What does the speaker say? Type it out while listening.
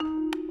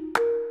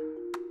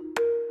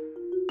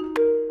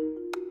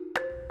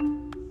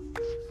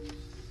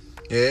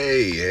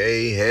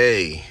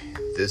Hey,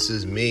 this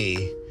is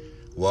me,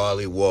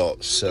 Wally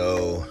Walt.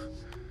 So,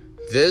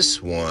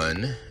 this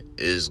one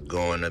is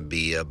going to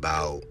be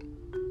about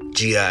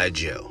G.I.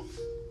 Joe.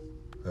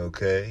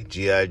 Okay,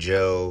 G.I.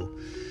 Joe,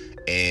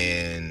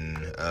 and,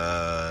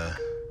 I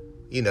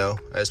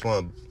just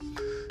want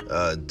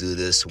to do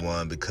this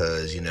one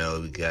because, we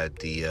got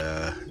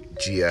the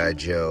G.I.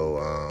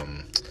 Joe,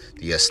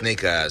 the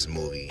Snake Eyes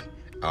movie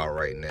out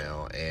right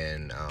now,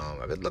 and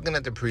I've been looking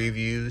at the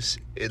previews.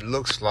 It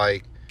looks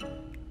like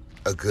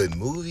a good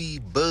movie,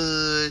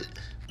 but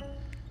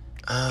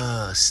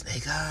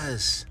Snake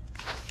Eyes,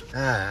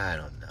 I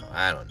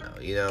don't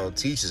know,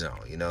 teach his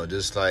own,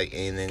 just like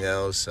anything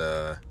else.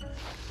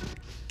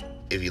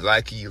 If you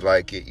like it, you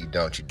like it. You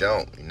don't,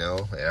 and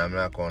I'm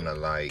not gonna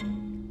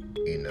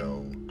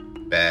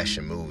bash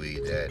a movie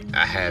that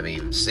I haven't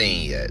even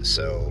seen yet,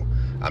 so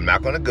I'm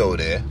not gonna go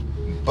there.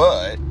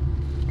 But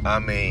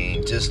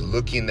just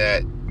looking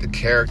at the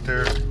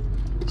character,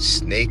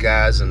 Snake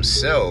Eyes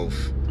himself,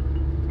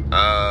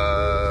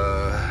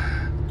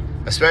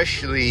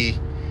 especially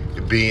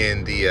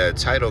being the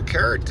title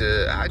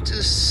character, I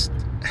just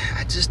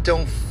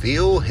don't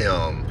feel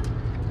him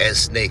as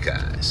Snake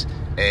Eyes.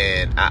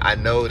 And I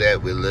know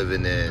that we're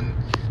living in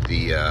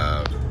the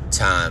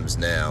times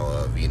now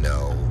of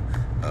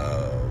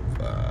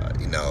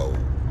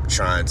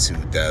trying to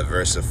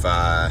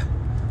diversify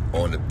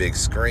on the big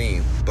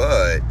screen,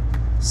 but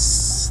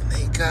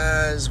Snake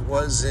Eyes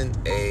wasn't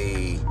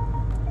an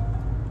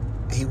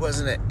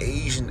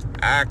Asian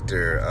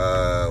actor.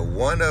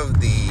 One of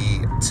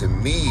the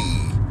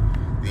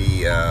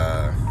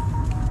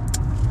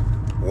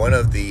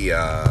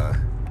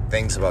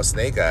things about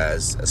Snake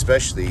Eyes,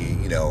 especially,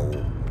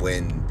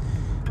 when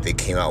they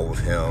came out with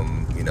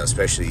him,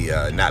 especially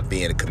not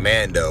being a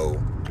commando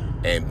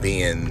and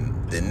being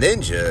the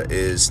ninja,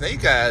 is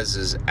Snake Eyes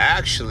is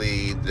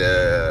actually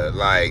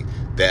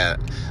that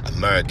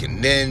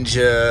American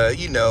ninja,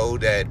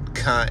 that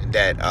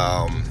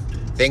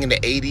thing in the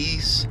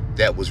 80s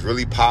that was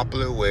really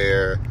popular,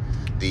 where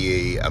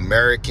the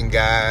American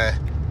guy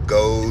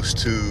goes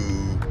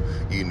to,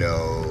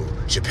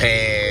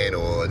 Japan,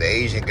 or the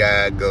Asian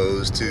guy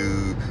goes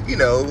to,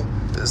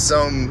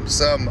 some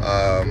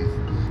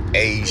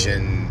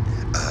Asian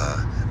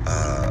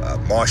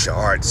martial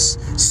arts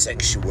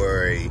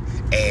sanctuary,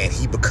 and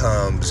he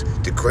becomes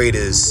the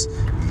greatest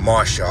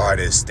martial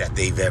artist that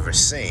they've ever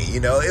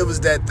seen. It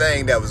was that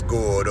thing that was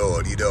going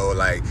on,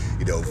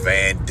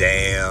 Van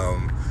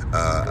Damme,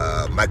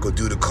 Michael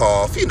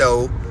Dudikoff,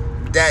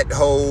 that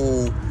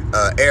whole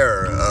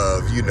era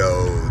of,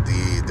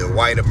 the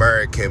white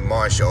American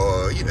martial,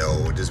 or,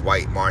 this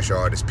white martial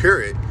artist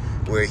period,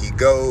 where he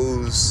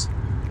goes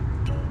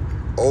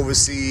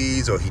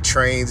overseas or he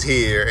trains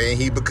here and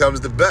he becomes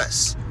the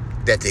best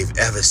that they've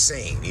ever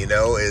seen.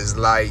 Is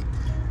like,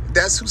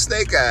 that's who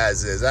Snake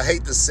Eyes is. I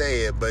hate to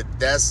say it, but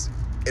that's,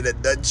 in a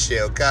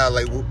nutshell, kind of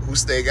like who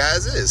Snake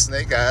Eyes is.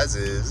 Snake Eyes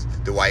is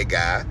the white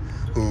guy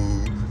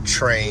who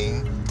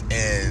trained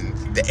in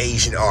the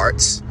Asian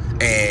arts,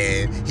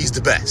 and he's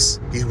the best.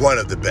 He's one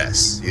of the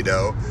best, and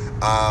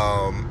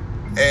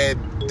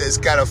it's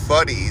kind of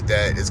funny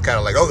that it's kind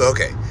of like, oh,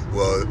 okay,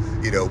 well,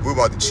 we're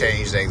about to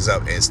change things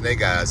up, and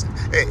Snake Eyes,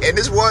 and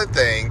it's one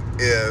thing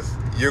if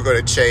you're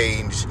going to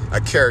change a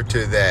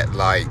character that,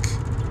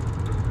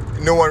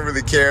 no one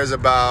really cares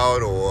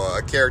about, or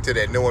a character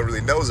that no one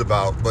really knows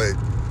about, but,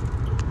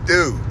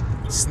 dude,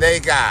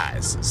 Snake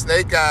Eyes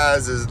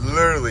is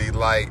literally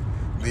like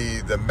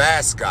the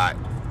mascot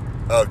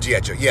of G.I.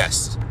 Joe.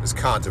 Yes, it's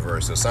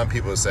controversial. Some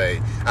people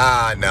say, no,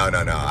 I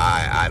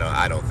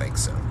don't think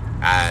so.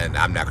 And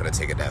I'm not going to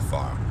take it that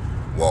far.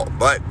 Well,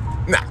 but,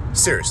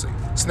 seriously,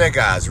 Snake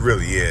Eyes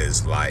really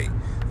is like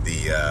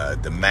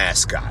the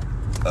mascot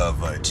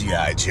of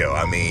G.I. Joe.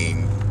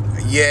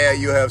 Yeah,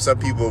 you have some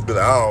people be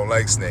like, I don't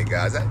like Snake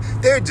Eyes.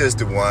 They're just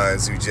the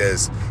ones who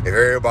just, if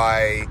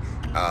everybody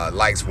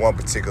likes one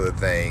particular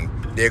thing,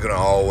 they're going to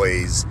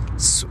always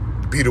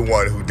be the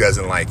one who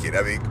doesn't like it.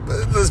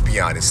 Let's be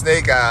honest.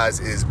 Snake Eyes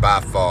is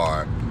by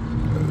far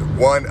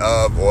one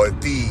of, or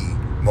the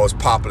most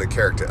popular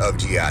character of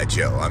G.I.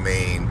 Joe.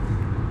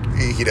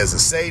 He doesn't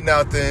say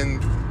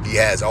nothing. He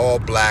has all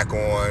black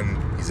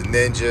on. He's a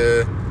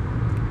ninja.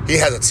 He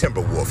has a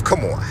Timberwolf.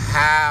 Come on,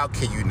 how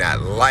can you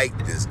not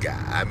like this guy?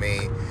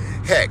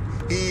 Heck,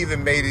 he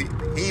even made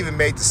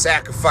the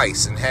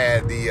sacrifice and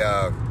had the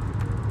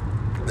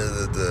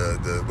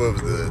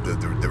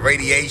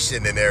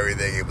radiation and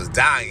everything. It was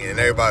dying, and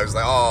everybody was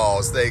like,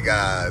 "Oh, Snake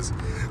Eyes,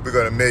 we're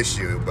gonna miss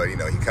you." But he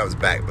comes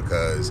back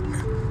because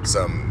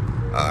some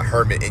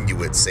hermit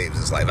Inuit saves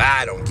his life.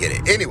 I don't get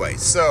it. Anyway,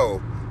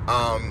 so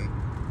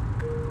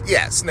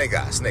yeah, Snake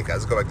Eyes.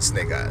 Let's go back to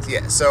Snake Eyes.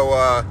 Yeah, so,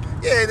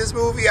 in this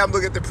movie, I'm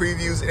looking at the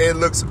previews, and it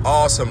looks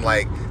awesome,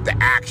 like, the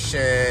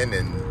action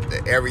and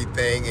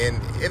everything,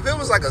 and if it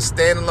was like a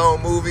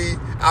standalone movie,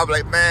 I'd be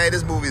like, man,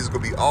 this movie is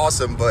going to be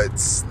awesome, but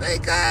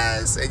Snake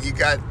Eyes, and you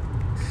got,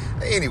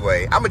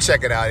 anyway, I'm going to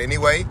check it out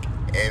anyway,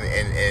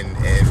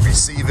 and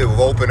receive it with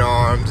open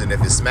arms, and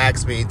if it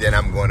smacks me, then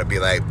I'm going to be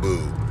like,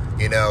 boo.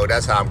 You know,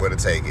 that's how I'm going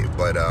to take it.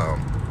 But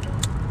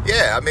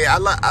yeah, I mean,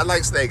 I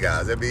like Snake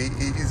Eyes. I mean,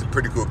 he's a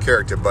pretty cool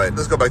character. But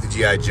let's go back to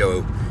G.I.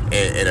 Joe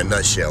in a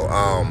nutshell.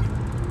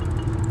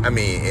 I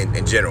mean,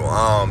 in general.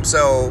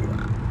 So,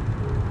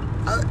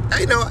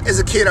 you know, as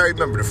a kid, I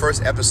remember the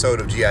first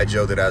episode of G.I.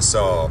 Joe that I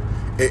saw.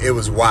 It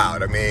was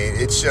wild. I mean,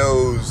 it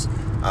shows.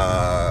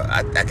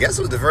 I guess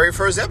it was the very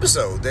first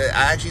episode that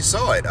I actually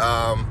saw it.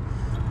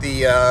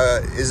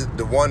 Is it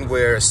the one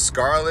where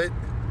Scarlet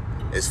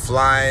is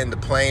flying the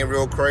plane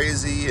real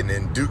crazy, and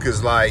then Duke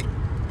is like,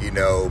 you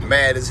know,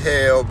 mad as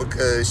hell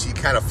because she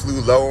kind of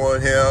flew low on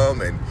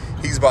him, and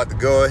he's about to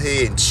go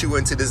ahead and chew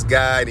into this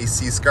guy, and he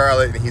sees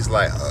Scarlet, and he's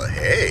like,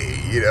 hey,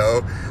 you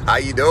know, how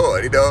you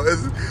doing? You know,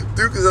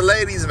 Duke is a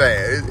ladies'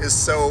 man. It's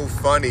so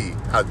funny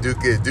how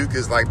Duke is. Duke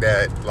is like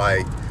that,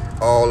 like,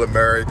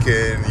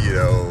 all-American, you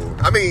know.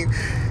 I mean,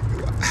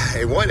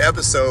 in one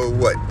episode,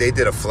 they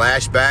did a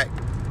flashback,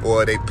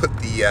 or they put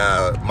the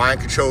mind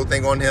control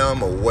thing on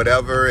him or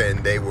whatever,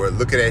 and they were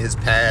looking at his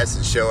past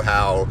and show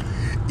how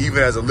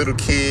even as a little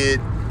kid,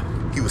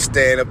 he was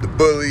standing up to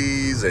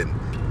bullies and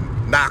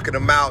knocking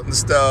them out and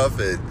stuff.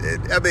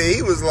 And I mean,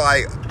 he was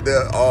like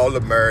the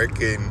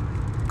all-American,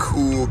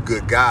 cool,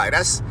 good guy.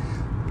 That's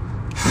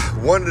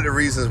one of the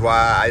reasons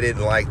why I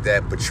didn't like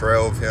that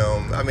portrayal of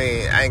him. I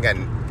mean, I ain't got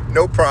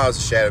no problems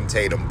with Channing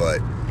Tatum,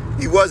 but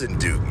he wasn't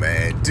Duke,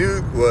 man.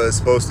 Duke was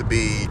supposed to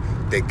be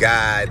the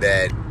guy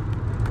that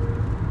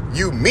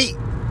you meet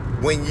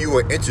when you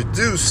are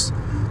introduced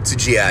to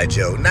G.I.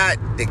 Joe, not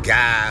the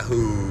guy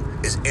who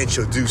is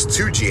introduced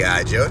to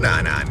G.I. Joe.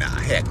 Nah,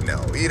 heck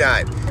no. You're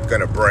not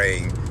gonna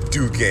bring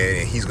Duke in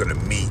and he's gonna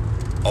meet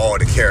all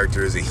the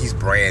characters and he's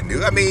brand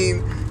new. I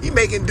mean, you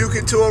making Duke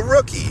into a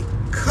rookie.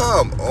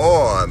 Come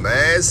on,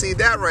 man. See,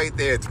 that right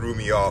there threw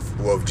me off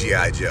of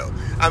G.I. Joe.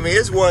 I mean,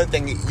 it's one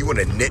thing you want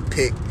to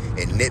nitpick.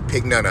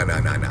 No.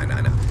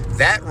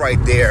 That right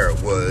there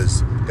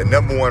was the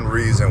number one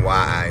reason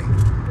why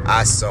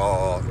I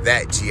saw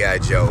that G.I.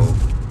 Joe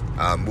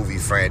movie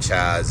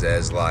franchise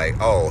as like,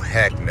 oh,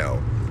 heck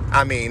no.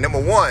 I mean, number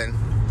one,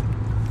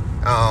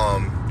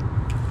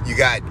 you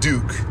got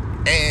Duke,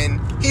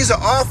 and he's an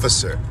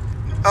officer.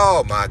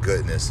 Oh, my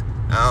goodness.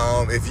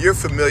 If you're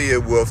familiar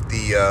with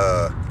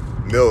the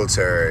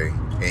military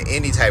in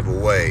any type of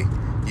way,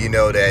 you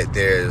know that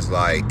there's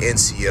like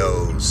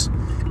NCOs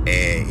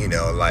and, you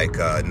know, like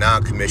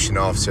non-commissioned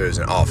officers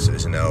and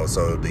officers, you know.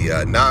 So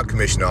the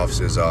non-commissioned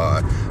officers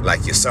are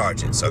like your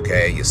sergeants,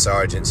 okay? Your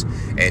sergeants.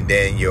 And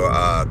then your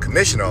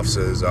commissioned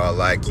officers are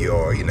like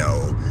your, you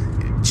know,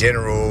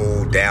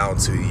 general down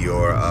to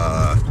your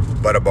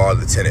butterball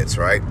lieutenants,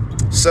 right?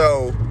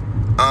 So,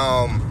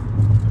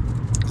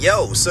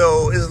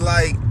 so it's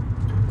like,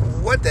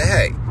 what the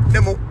heck?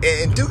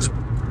 In Duke's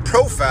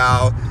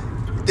profile,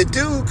 the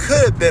dude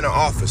could have been an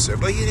officer,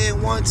 but he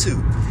didn't want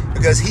to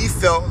because he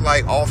felt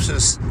like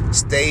officers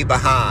stayed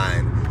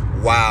behind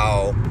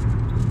while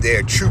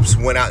their troops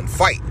went out and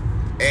fight.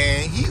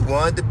 And he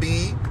wanted to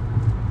be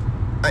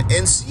an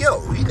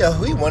NCO. You know,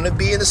 he wanted to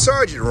be in the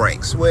sergeant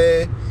ranks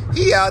where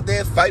he out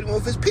there fighting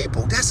with his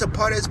people. That's a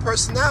part of his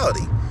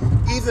personality.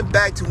 Even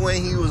back to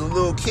when he was a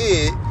little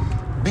kid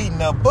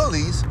beating up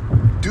bullies,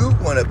 Duke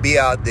wanted to be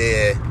out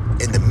there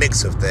in the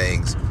mix of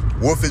things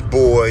with his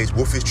boys,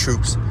 with his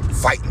troops,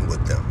 fighting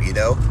with them, you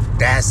know?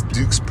 That's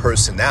Duke's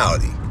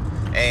personality.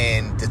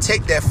 And to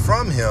take that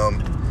from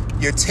him,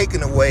 you're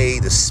taking away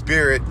the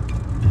spirit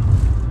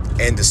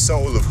and the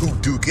soul of who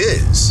Duke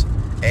is.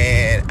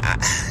 And,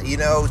 you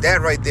know,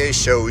 that right there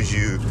shows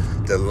you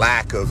the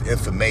lack of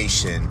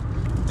information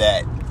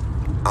that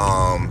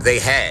they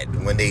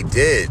had when they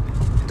did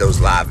those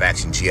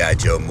live-action G.I.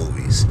 Joe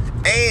movies.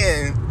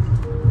 And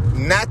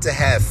not to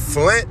have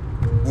Flint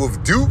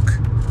with Duke,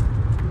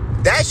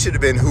 that should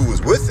have been who was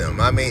with him.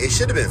 I mean, it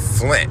should have been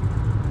Flint,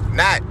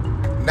 not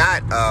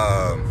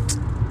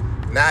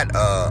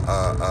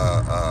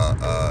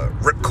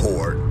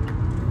Ripcord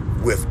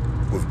with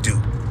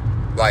Duke.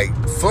 Like,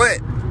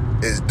 Flint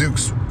is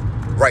Duke's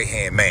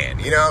right-hand man.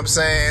 You know what I'm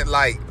saying?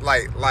 Like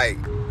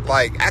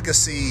I could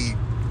see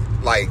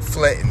like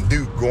Flint and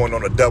Duke going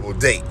on a double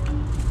date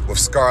with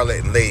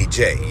Scarlet and Lady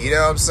J. You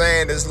know what I'm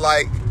saying? It's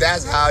like,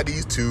 that's how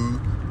these two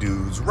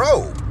dudes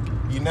roll,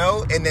 you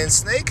know? And then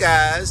Snake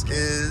Eyes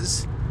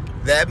is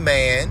that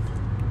man,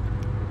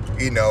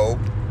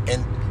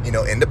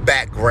 in the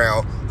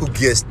background who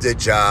gets the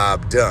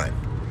job done.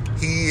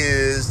 He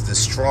is the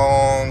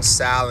strong,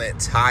 silent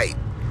type.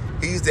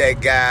 He's that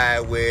guy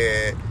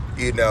where,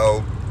 you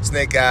know,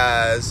 Snake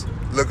Eyes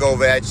look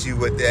over at you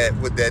with that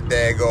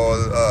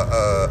daggone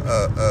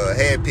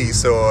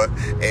headpiece on,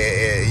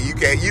 and you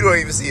don't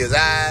even see his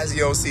eyes,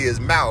 you don't see his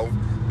mouth,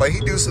 but he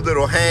do some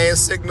little hand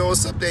signal or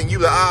something. You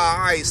like, all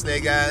right,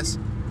 Snake Eyes,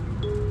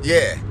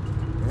 yeah,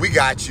 we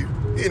got you.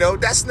 You know,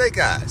 that's Snake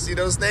Eyes. You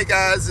know, Snake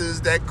Eyes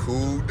is that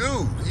cool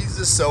dude. He's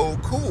just so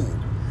cool,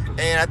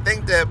 and I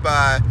think that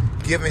by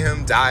giving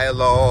him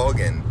dialogue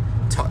and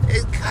talk,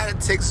 it kind of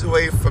takes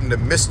away from the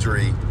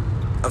mystery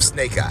of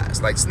Snake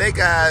Eyes. Like Snake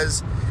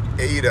Eyes,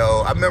 you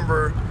know, I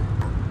remember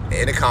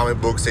in the comic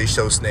books, they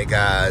show Snake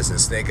Eyes, and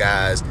Snake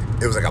Eyes,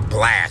 it was like a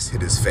blast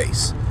hit his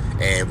face.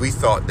 And we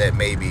thought that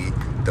maybe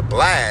the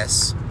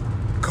blast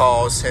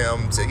caused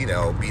him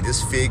to, be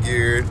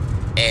disfigured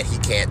and he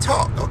can't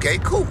talk. Okay,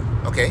 cool.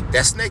 Okay,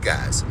 that's Snake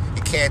Eyes.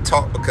 He can't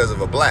talk because of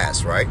a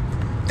blast, right?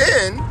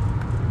 Then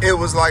it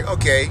was like,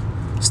 okay,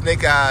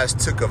 Snake Eyes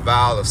took a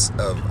vow of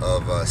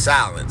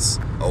silence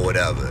or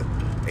whatever.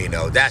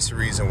 That's the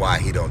reason why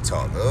he don't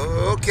talk.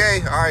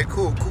 Okay, all right,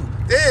 cool.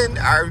 Then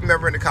I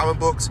remember in the comic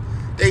books,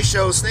 they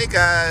show Snake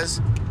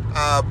Eyes,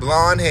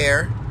 blonde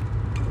hair,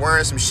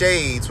 wearing some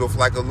shades with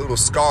like a little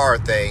scar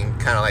thing,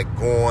 kind of like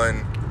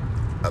going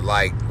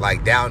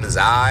like down his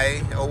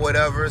eye or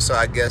whatever. So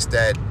I guess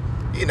that,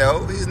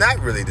 he's not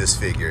really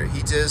disfigured.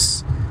 He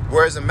just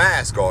wears a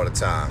mask all the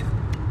time.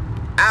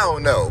 I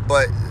don't know,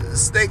 but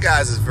Snake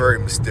Eyes is very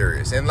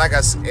mysterious. And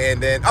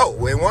and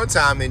one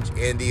time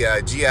in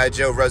the G.I.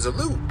 Joe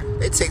Resolute,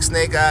 they take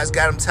Snake Eyes,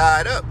 got him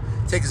tied up,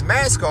 take his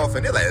mask off,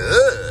 and they're like,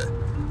 ugh.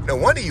 No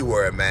wonder you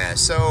wear a mask.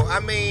 So, I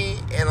mean,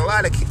 in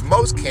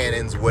most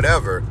canons,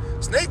 whatever,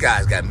 Snake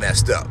Eyes got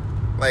messed up.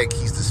 Like,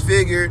 he's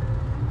disfigured,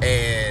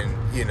 and,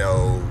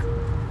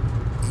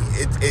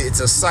 it's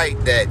a sight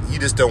that you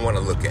just don't want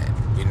to look at,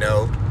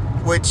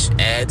 which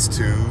adds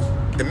to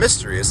the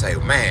mystery. It's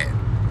like, man,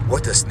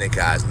 what does Snake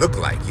Eyes look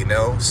like,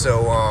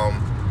 So,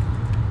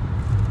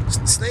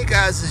 Snake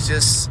Eyes is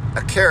just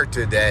a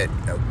character that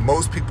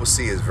most people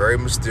see as very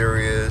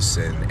mysterious,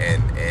 and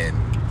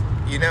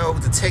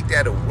to take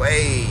that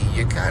away,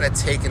 you're kind of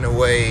taking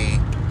away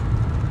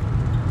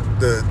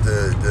the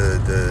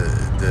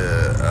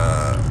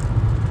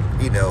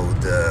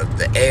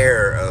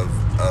air of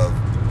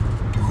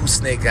who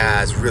Snake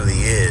Eyes really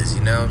is.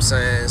 You know what I'm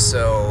saying?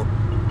 So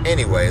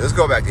anyway, let's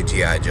go back to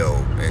G.I. Joe,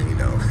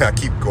 and I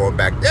keep going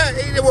back. Yeah,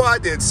 well, I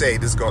did say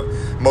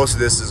most of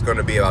this is going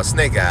to be about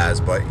Snake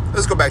Eyes, but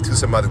let's go back to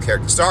some other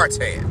characters.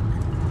 Zartan.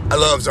 I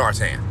love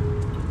Zartan.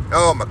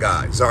 Oh my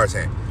God,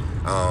 Zartan.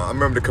 I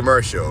remember the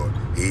commercial.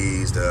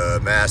 He's the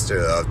master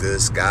of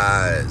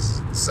disguise.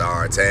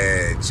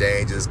 Zartan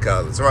changes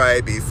colors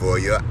right before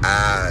your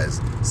eyes.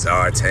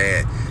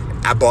 Zartan.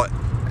 I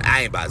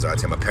ain't bought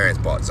Zartan. My parents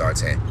bought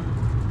Zartan.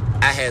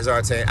 I had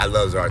Zartan. I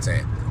love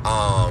Zartan.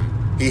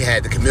 He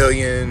had the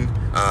chameleon.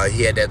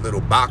 He had that little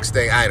box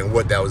thing. I didn't know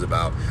what that was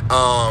about.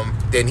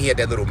 Then he had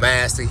that little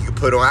mask that he could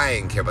put on. I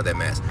didn't care about that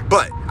mask.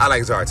 But I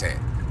like Zartan.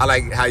 I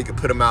like how you could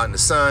put him out in the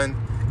sun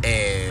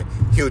and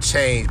he'll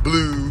change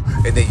blue,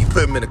 and then you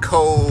put him in the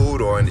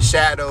cold or in the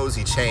shadows,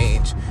 he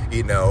change,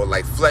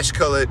 like flesh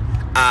colored.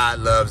 I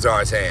love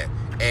Zartan.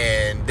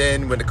 And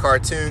then when the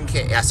cartoon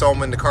came, I saw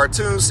him in the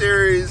cartoon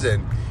series,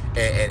 and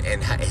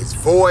his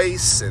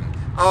voice, and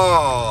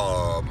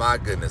oh my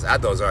goodness, I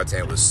thought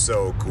Zartan was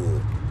so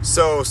cool.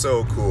 So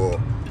cool.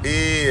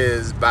 He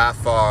is by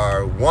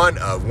far one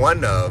of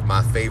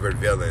my favorite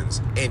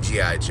villains in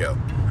G.I. Joe.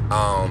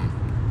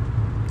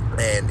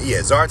 And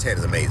yeah, Zartan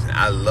is amazing.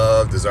 I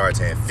love the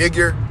Zartan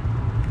figure.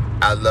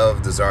 I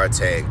love the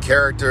Zartan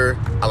character.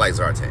 I like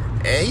Zartan,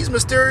 and he's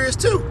mysterious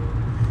too.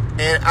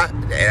 And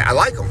I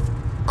like him.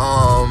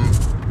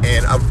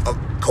 And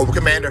Cobra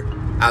Commander.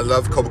 I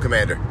love Cobra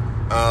Commander.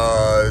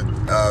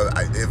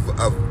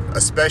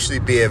 Especially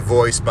being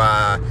voiced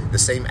by the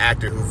same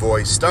actor who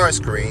voiced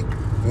Starscream,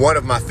 one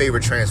of my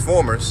favorite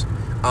Transformers.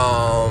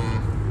 Cobra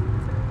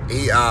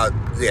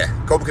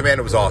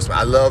Commander was awesome.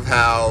 I love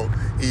how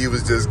he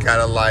was just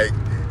kind of like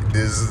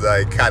this,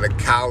 like kind of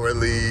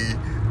cowardly,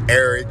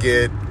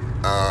 arrogant,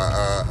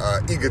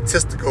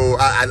 egotistical.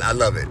 I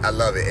love it.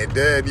 And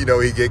then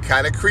he get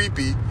kind of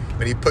creepy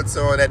when he puts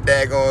on that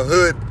daggone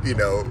hood.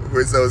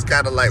 So it's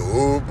kind of like,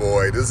 oh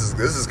boy, this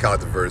is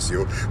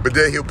controversial. But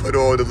then he'll put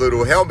on the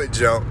little helmet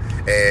jump,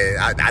 and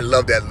I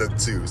love that look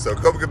too. So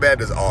Cobra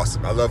Commander is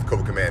awesome. I love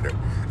Cobra Commander,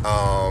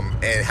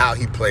 and how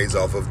he plays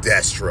off of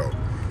Destro.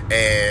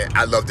 And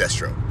I love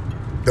Destro.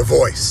 The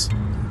voice,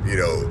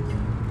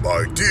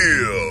 my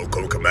dear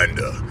Cobra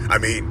Commander. I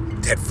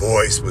mean, that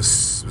voice was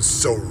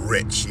so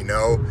rich, And,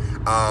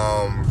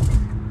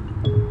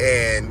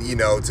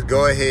 to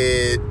go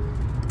ahead,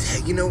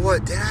 you know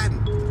what? I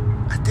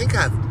think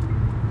I've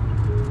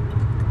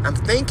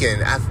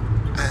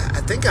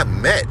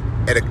met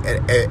at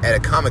a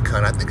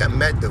Comic-Con. I think I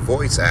met the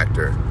voice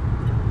actor.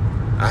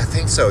 I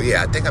think so,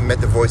 yeah. I think I met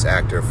the voice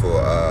actor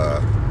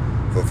for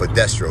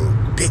Destro.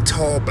 Big,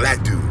 tall,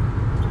 black dude.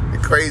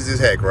 Crazy as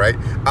heck, right?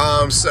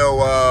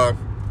 So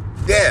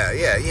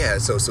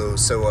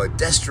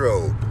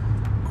Destro,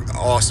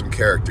 awesome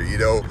character,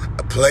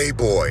 a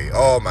playboy.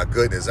 Oh my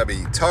goodness. I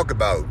mean, talk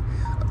about,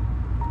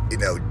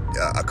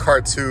 a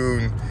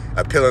cartoon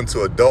appealing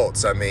to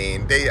adults. I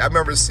mean, I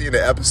remember seeing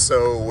an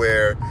episode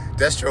where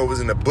Destro was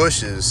in the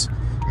bushes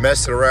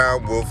messing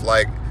around with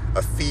like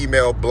a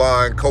female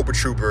blonde Cobra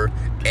Trooper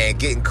and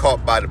getting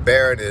caught by the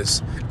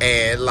Baroness,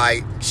 and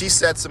like she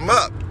sets him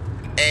up,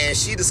 and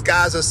she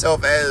disguised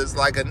herself as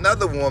like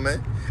another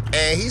woman,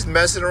 and he's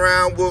messing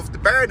around with the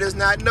Baroness,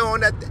 not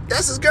knowing that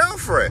that's his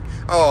girlfriend.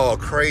 Oh,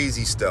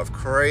 crazy stuff.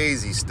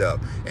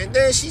 And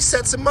then she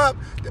sets him up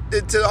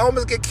to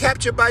almost get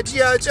captured by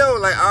G.I. Joe.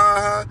 Like,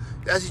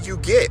 That's what you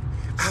get.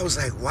 I was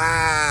like,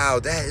 wow,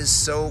 that is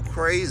so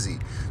crazy.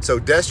 So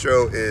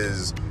Destro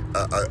is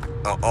a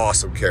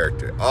awesome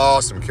character.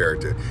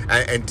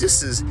 And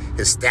just his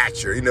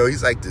stature,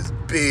 he's like this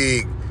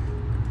big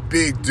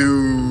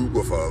dude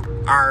with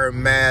a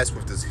iron mask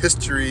with this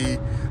history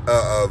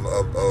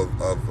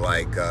of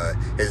like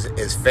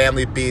his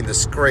family being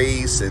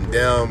disgraced and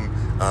them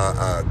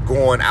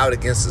going out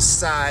against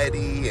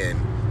society, and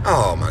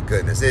oh my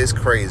goodness, it's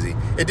crazy.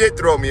 It did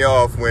throw me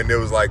off when it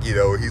was like,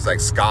 he's like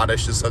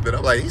Scottish or something.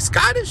 I'm like, he's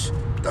Scottish?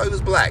 I thought he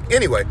was black.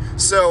 Anyway,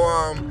 so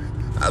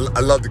I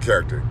love the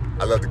character.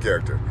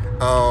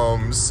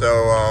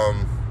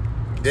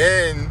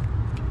 Then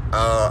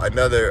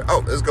another,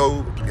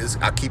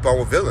 I keep on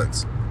with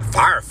villains.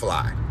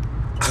 Firefly.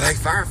 I like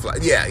Firefly.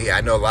 Yeah,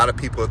 I know a lot of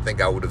people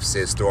think I would have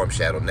said Storm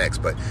Shadow next,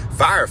 but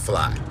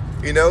Firefly,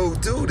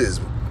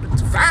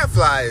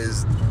 Firefly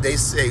is, they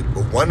say,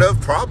 one of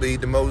probably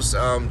the most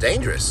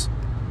dangerous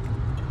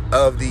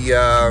of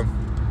the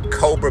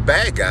Cobra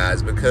bad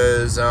guys,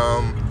 because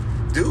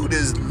dude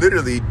is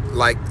literally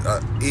like,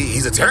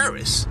 he's a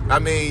terrorist. I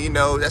mean,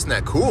 that's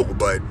not cool,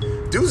 but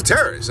dude's a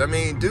terrorist. I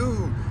mean,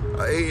 dude,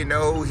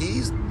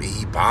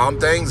 he bombed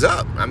things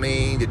up. I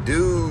mean, the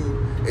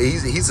dude,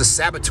 he's a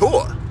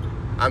saboteur.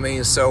 I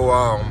mean, so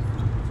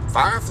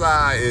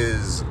Firefly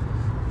is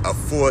a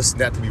force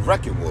not to be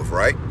reckoned with,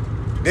 right?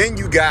 Then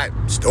you got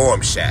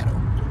Storm Shadow.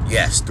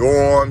 Yeah,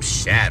 Storm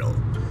Shadow.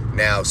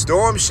 Now,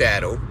 Storm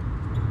Shadow,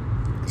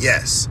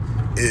 yes,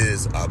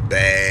 is a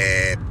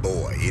bad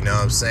boy. You know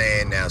what I'm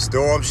saying? Now,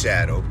 Storm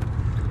Shadow,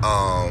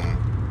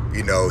 they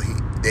in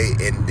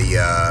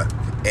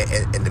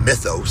the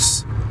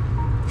mythos,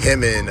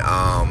 him and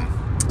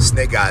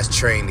Snake Eyes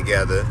train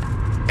together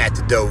at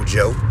the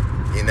dojo,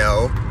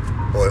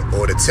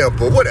 or the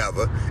temple,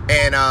 whatever.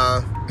 And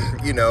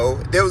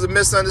there was a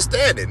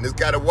misunderstanding. This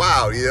got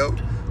wild,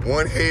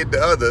 one hated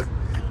the other,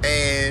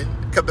 and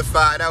come to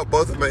find out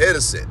both of them are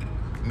innocent.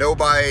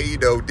 Nobody,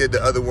 did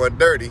the other one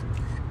dirty.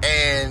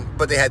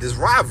 But they had this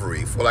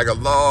rivalry for like a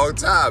long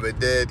time. And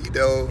then,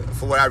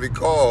 from what I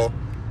recall,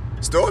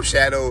 Storm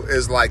Shadow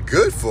is like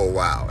good for a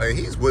while, and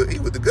he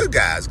with the good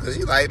guys, because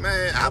he's like,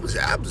 man, I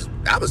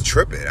was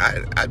tripping.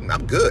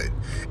 I'm good.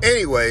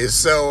 Anyway,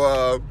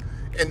 so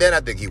and then I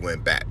think he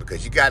went back,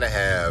 because you got to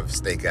have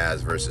Snake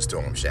Eyes versus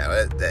Storm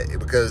Shadow,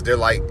 because they're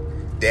like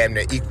damn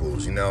near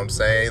equals. You know what I'm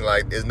saying?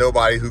 Like, there's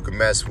nobody who can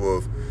mess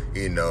with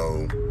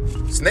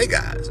Snake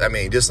Eyes. I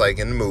mean, just like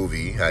in the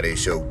movie, how they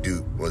show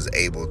Duke was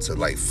able to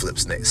like flip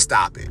Snake.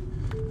 Stop it.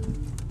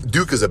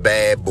 Duke is a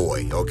bad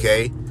boy,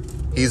 okay?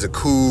 He's a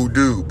cool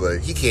dude, but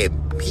he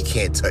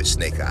can't touch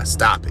Snake Eyes.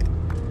 Stop it.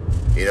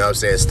 You know what I'm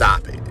saying?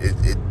 Stop it.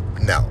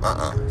 No.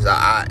 So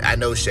I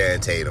know Sharon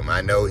Tatum.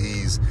 I know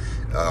he's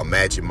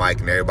Magic Mike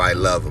and everybody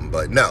love him,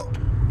 but no,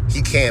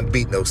 he can't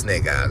beat no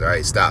Snake Eyes. All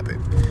right, stop it.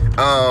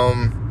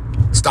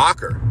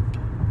 Stalker.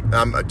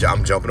 I'm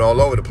jumping all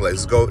over the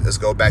place. Let's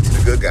go back to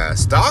the good guys.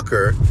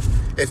 Stalker,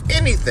 if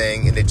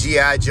anything, in the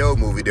G.I. Joe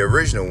movie, the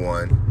original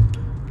one,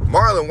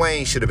 Marlon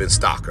Wayne should have been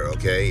Stalker,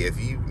 okay? If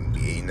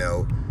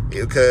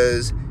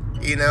because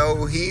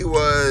he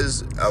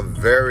was a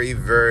very,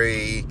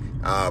 very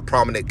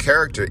prominent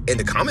character in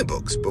the comic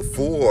books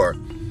before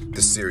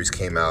the series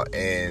came out,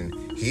 and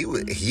he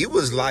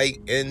was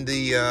like in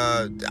the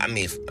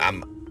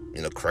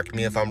correct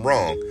me if I'm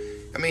wrong.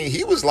 I mean,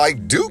 he was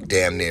like Duke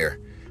damn near.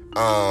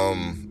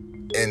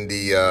 In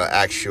the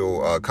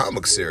actual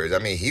comic series. I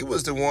mean, he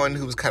was the one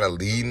who was kind of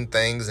leading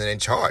things and in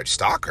charge.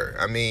 Stalker.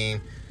 I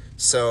mean,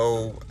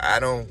 so I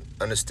don't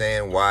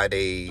understand why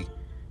they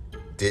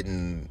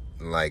didn't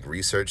like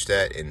research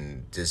that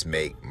and just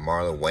make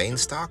Marlon Wayne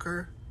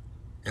Stalker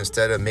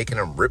instead of making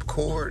him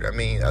Ripcord. I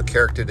mean, a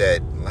character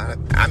that I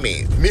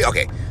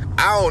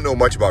don't know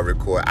much about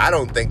Ripcord. I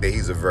don't think that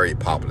he's a very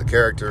popular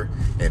character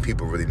and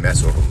people really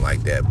mess with him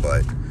like that,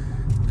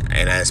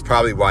 and that's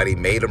probably why they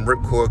made him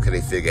Ripcord, because they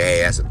figure,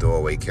 hey, that's a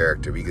throwaway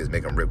character. We can just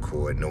make him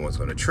Ripcord, no one's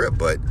going to trip.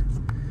 But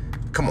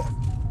come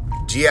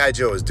on, G.I.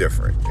 Joe is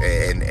different,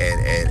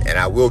 and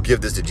I will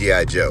give this to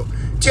G.I. Joe.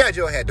 G.I.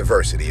 Joe had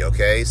diversity,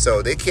 okay?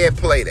 So they can't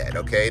play that,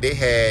 okay? They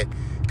had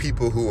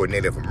people who were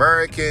Native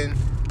American,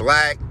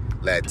 Black,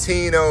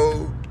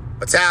 Latino,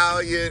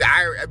 Italian,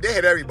 Irish. They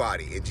had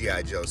everybody in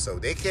G.I. Joe, so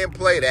they can't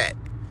play that.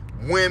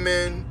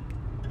 Women,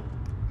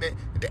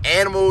 the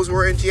animals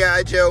were in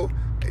G.I. Joe.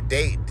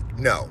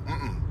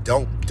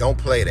 Don't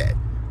play that.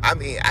 I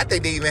mean, I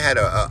think they even had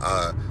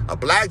a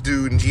black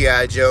dude in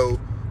G.I. Joe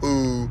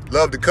who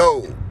loved the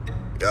cold.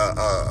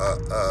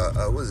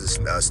 What was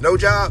it, Snow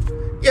Job?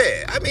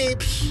 Yeah, I mean,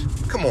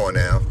 come on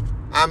now.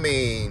 I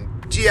mean,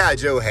 G.I.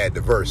 Joe had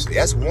diversity.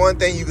 That's one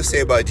thing you can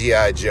say about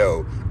G.I.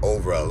 Joe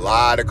over a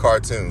lot of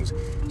cartoons.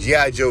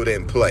 G.I. Joe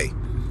didn't play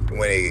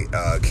when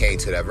it came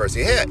to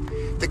diversity. Heck,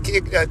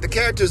 the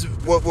characters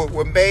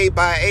were made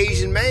by an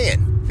Asian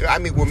man. I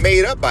mean, were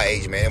made up by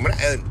Asian man. When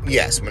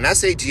I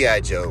say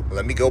G.I. Joe,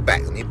 let me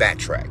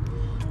backtrack.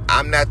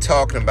 I'm not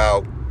talking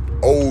about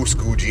old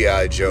school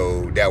G.I.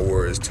 Joe that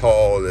were as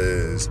tall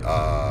as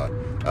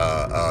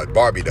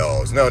Barbie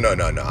dolls. No.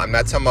 I'm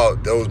not talking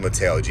about those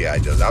Mattel G.I.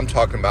 Joes. I'm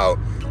talking about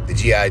the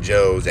G.I.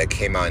 Joes that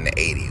came out in the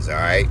 80s, all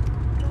right?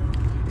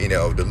 You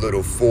know, the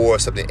little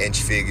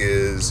 4-something-inch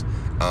figures.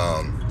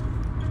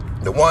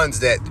 The ones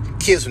that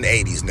kids from the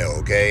 80s know,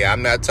 okay?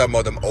 I'm not talking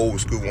about them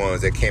old school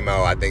ones that came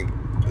out, I think,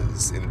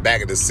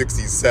 back in the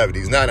 60s,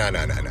 70s. No. I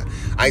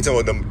ain't talking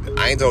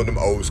about them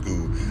old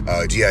school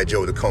G.I.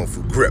 Joe with the Kung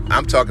Fu grip.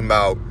 I'm talking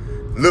about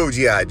little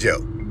G.I. Joe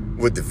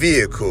with the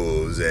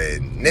vehicles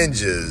and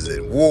ninjas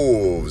and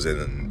wolves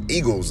and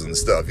eagles and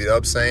stuff. You know what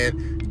I'm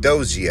saying?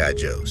 Those G.I.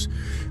 Joes.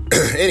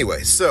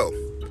 Anyway, so,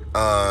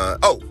 I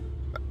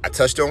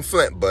touched on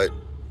Flint, but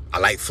I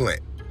like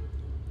Flint.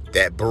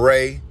 That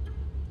beret,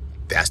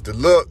 that's the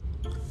look.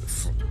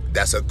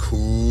 That's a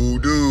cool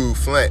dude,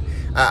 Flint.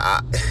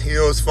 You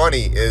know what's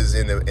funny is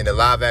in the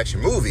live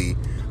action movie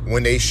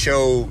when they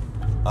show,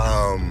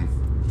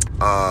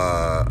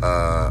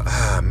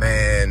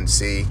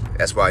 see,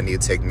 that's why I need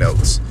to take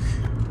notes.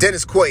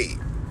 Dennis Quaid.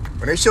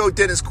 When they showed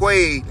Dennis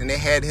Quaid and they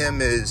had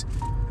him as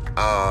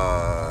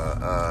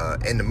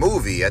in the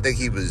movie, I think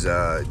he was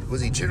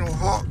he General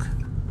Hawk?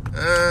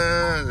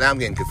 Now I'm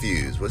getting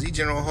confused. Was he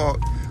General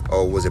Hawk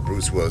or was it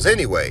Bruce Willis?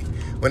 Anyway,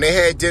 when they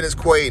had Dennis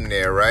Quaid in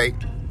there, right?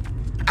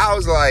 I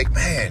was like,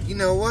 man, you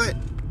know what?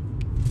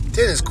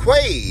 Dennis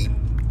Quaid,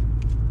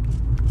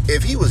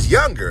 if he was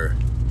younger,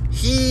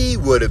 he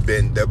would have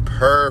been the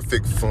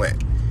perfect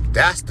Flint.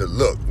 That's the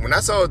look. When I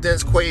saw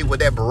Dennis Quaid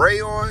with that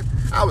beret on,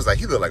 I was like,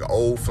 he looked like an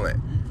old Flint.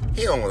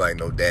 He don't look like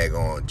no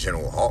daggone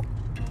General Hawk.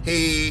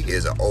 He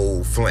is an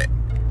old Flint.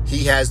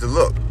 He has the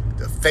look,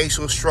 the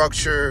facial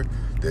structure,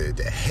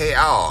 the hair.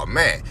 Oh,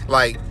 man.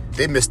 Like,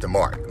 they missed the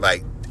mark.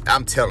 Like,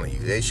 I'm telling you,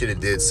 they should have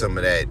did some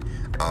of that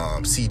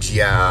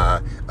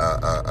CGI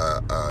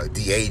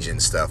de-aging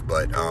stuff,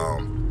 but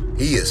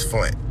he is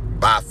Flint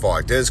by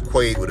far. Dennis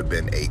Quaid would have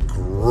been a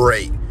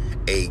great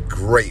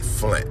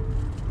Flint.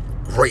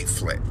 Great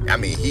Flint. I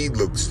mean,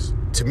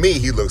 to me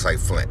he looks like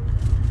Flint.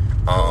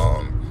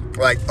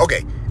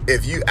 Okay,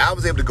 if I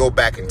was able to go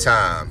back in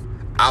time,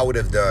 I would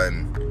have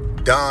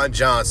done Don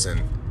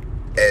Johnson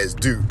as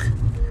Duke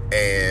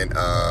and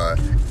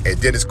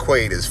Dennis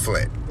Quaid as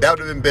Flint. That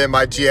would have been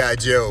my G.I.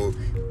 Joe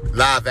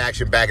live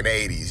action back in the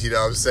 80s, you know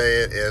what I'm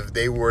saying? If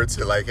they were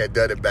to had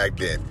done it back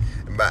then.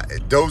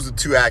 Those are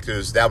two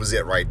actors, that was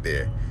it right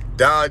there.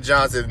 Don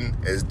Johnson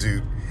as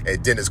Duke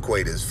and Dennis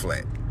Quaid as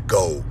Flint.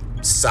 Gold,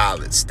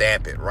 solid,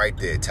 stamp it right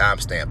there, time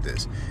stamp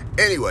this.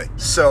 Anyway,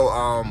 so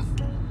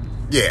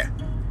yeah,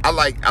 I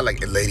like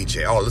Lady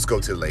J. Oh, let's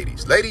go to the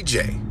ladies. Lady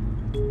J,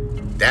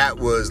 that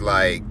was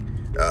like,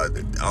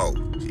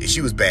 she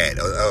was bad.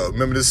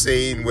 Remember the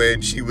scene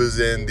when she was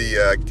in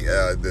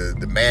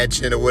the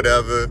mansion or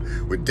whatever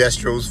with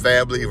Destro's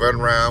family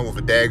running around with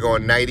a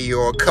daggone nightie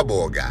or a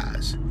couple of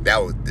guys? That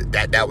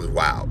was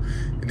wild.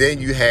 And then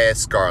you had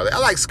Scarlett. I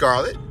like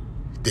Scarlett.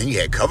 Then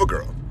you had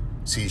CoverGirl.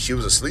 See, she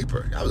was a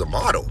sleeper. I was a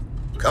model,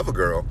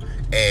 CoverGirl,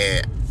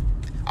 and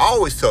I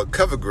always felt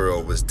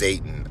CoverGirl was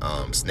dating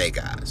Snake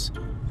Eyes.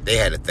 They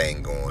had a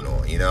thing going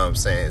on. You know what I'm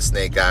saying?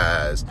 Snake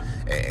Eyes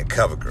and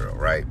CoverGirl,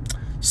 right?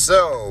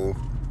 So.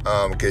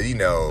 Because, you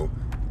know,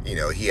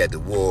 he had the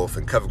wolf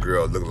and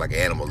CoverGirl looked like an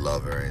animal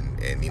lover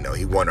and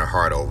he won her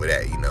heart over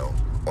that,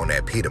 on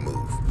that Peter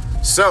move.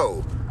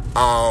 So,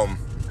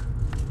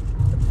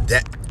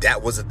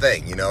 that was a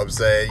thing, you know what I'm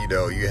saying?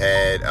 You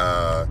had,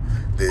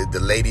 the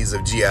ladies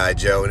of G.I.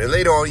 Joe, and then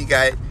later on you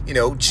got,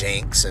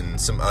 Jinx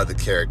and some other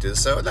characters.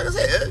 So, like I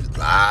said,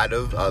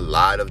 a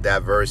lot of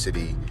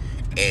diversity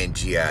in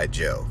G.I.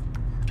 Joe.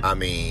 I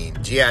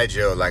mean, G.I.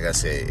 Joe, like I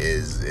said,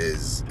 is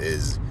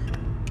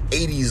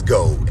 80s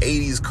gold,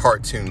 80s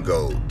cartoon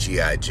gold,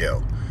 G.I.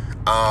 Joe.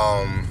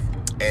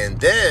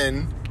 And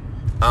then,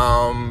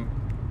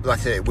 like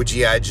I said, with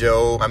G.I.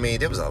 Joe, I mean,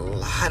 there was a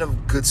lot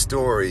of good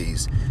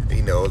stories,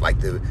 like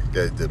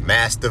the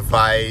Mass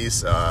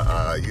Device,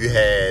 you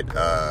had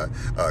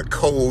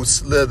Cold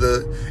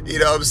Slither, you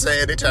know what I'm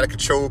saying? They try to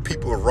control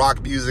people with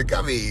rock music.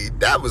 I mean,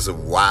 that was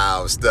some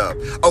wild stuff.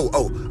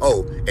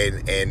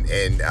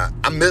 And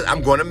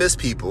I'm going to miss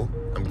people.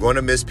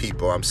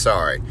 I'm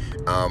sorry.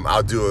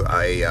 I'll do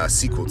a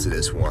sequel to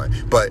this one.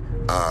 But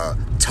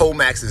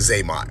Tomax and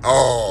Zaymot.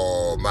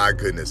 Oh, my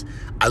goodness.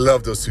 I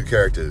love those two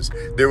characters.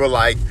 They were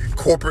like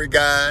corporate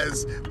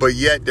guys, but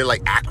yet they're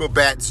like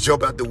acrobats,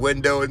 jump out the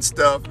window and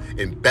stuff,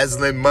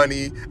 embezzling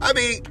money. I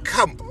mean,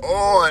 come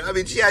on. I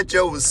mean, G.I.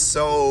 Joe was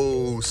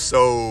so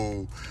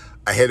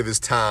ahead of his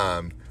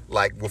time,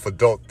 like with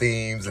adult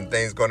themes and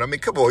things going on. I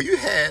mean, come on. You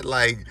had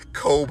like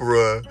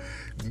Cobra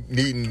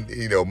needing,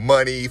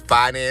 money,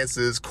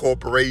 finances,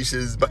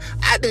 corporations, but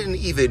I didn't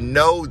even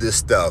know this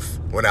stuff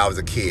when I was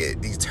a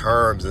kid, these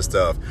terms and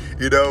stuff,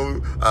 even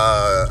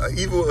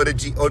on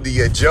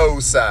the Joe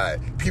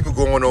side, people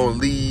going on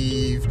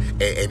leave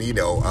and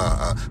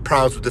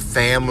problems with the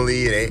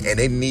family and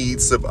they need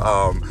some they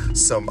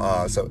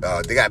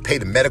got to pay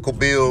the medical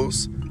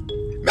bills.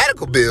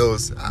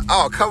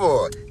 Oh, come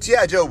on.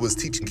 G.I. Joe was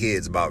teaching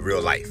kids about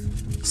real life.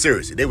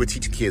 Seriously, they were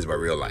teaching kids about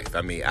real life.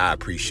 I mean, I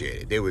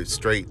appreciate it. They were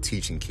straight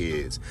teaching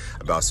kids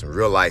about some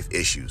real life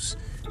issues.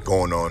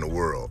 going on in the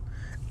world.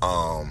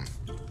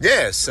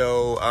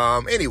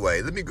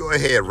 Anyway, let me go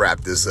ahead and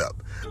wrap this up.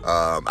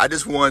 I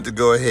just wanted to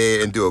go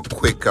ahead and do a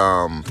quick,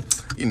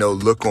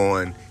 look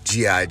on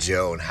G.I.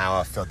 Joe and how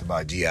I felt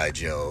about G.I.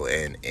 Joe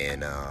and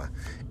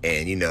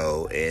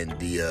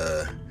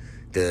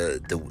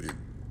the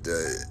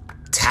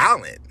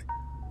talent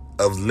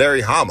of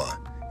Larry Hama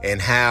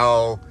and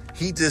how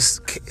he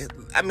just,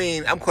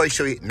 I'm quite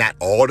sure not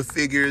all the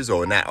figures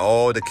or not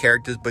all the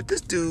characters, but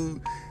this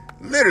dude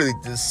literally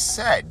just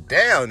sat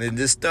down and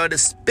just started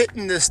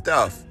spitting this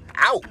stuff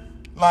out.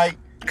 Like,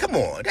 come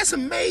on, that's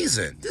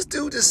amazing. This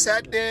dude just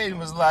sat there and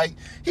was like,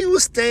 he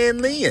was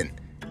Stan Lee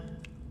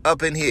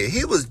up in here.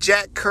 He was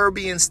Jack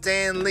Kirby and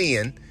Stan Lee,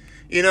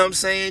 you know what I'm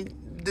saying?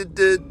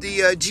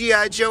 The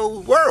G.I.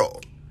 Joe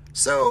world.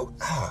 So,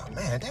 oh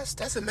man,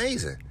 that's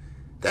amazing.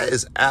 That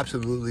is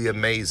absolutely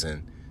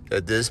amazing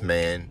that this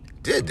man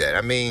did that.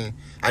 I mean,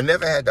 I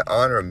never had the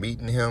honor of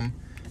meeting him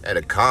at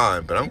a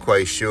con, but I'm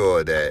quite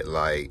sure that,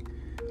 like,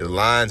 the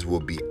lines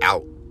will be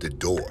out the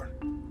door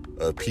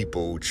of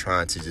people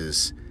trying to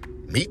just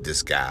meet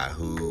this guy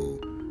who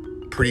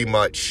pretty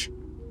much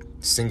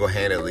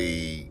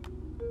single-handedly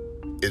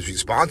is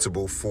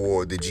responsible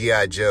for the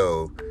G.I.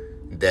 Joe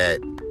that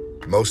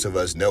most of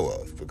us know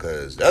of,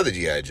 because the other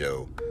G.I.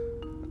 Joe,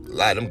 a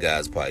lot of them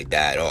guys probably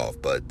died off,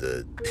 but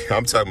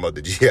I'm talking about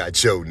the G.I.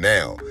 Joe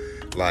now.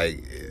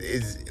 Like,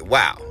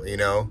 wow,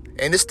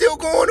 and it's still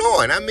going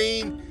on. I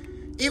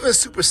mean, even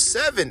Super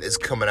 7 is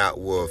coming out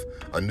with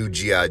a new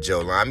G.I.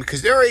 Joe line,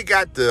 because they already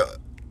got the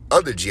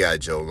other G.I.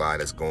 Joe line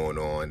that's going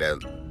on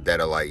that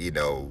are like, you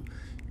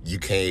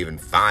can't even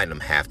find them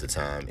half the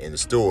time in the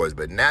stores.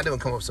 But now they're going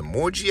to come up with some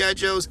more G.I.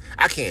 Joes.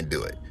 I can't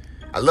do it.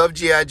 I love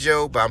G.I.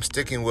 Joe, but I'm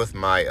sticking with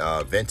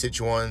my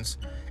vintage ones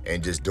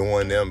and just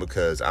doing them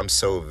because I'm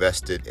so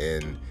vested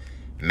in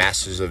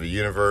Masters of the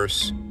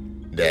Universe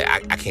that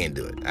I can't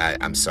do it.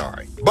 I'm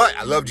sorry. But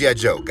I love G.I.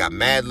 Joe. Got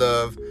mad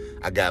love.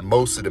 I got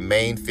most of the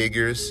main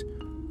figures,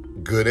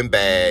 good and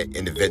bad,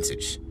 in the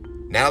vintage.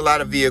 Not a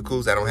lot of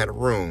vehicles. I don't have a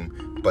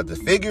room. But the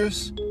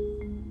figures,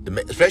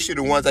 especially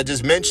the ones I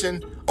just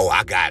mentioned,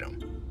 I got them.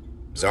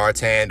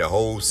 Zartan, the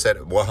whole set,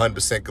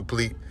 100%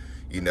 complete.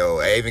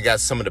 I even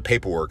got some of the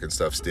paperwork and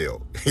stuff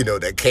still,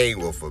 that came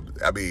with them.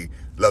 I mean,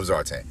 love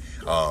Zartan.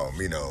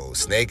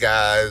 Snake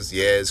Eyes,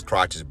 his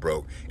crotch is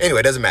broke.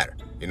 Anyway, it doesn't matter.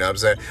 You know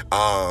what I'm saying?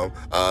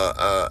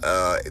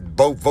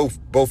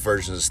 Both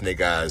versions of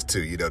Snake Eyes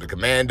too. The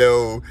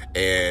Commando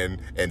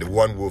and the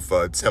one with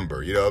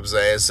Timber. You know what I'm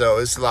saying? So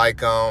it's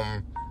like,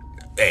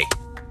 hey,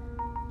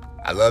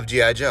 I love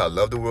G.I. Joe. I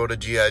love the world of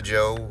G.I.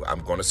 Joe. I'm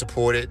going to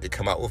support it. They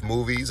come out with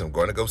movies. I'm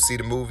going to go see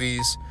the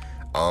movies.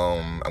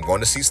 I'm going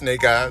to see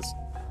Snake Eyes.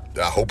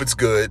 I hope it's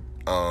good.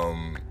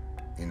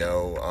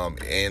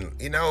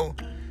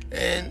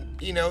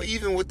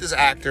 Even with this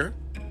actor,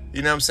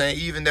 you know what I'm saying?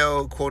 Even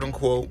though, quote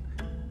unquote,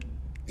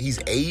 he's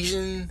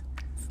Asian,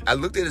 I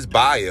looked at his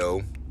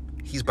bio.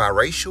 He's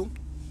biracial.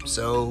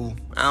 So,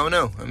 I don't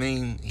know. I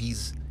mean,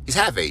 he's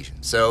half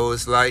Asian. So,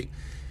 it's like,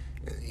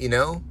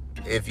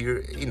 if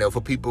you're,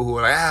 for people who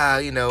are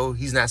like,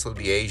 he's not supposed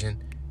to be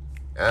Asian.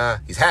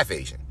 He's half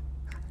Asian.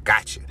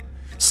 Gotcha.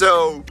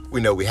 So,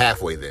 we know we're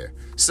halfway there.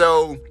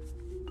 So,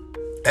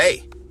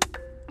 hey,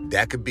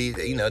 that could be,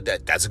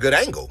 that's a good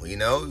angle.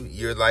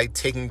 You're like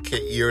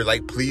you're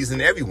like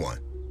pleasing everyone.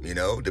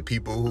 The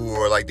people who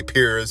are like the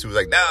peers who's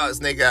like, no,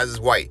 Snake Eyes is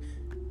white.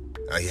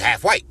 He's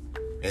half white.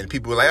 And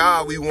people are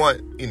like, we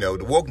want,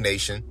 the woke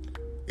nation,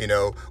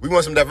 we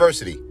want some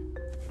diversity.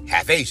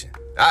 Half Asian.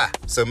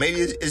 So maybe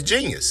it's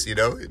genius,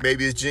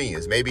 maybe it's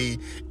genius. Maybe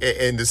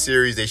in the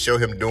series they show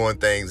him doing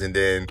things and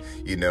then,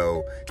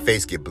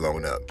 face get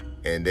blown up.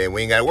 And then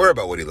we ain't got to worry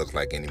about what he looks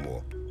like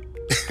anymore.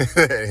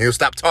 He'll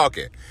stop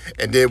talking.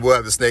 And then we'll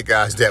have the Snake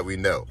Eyes that we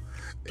know.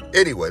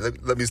 Anyway,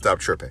 let me stop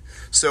tripping.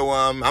 So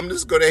I'm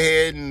just going to go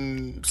ahead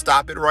and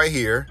stop it right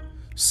here.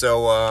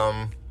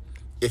 So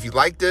if you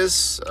like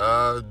this,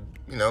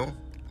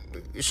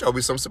 you show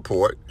me some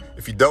support.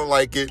 If you don't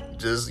like it,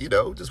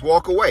 just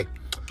walk away.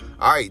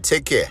 All right,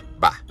 take care.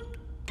 Bye.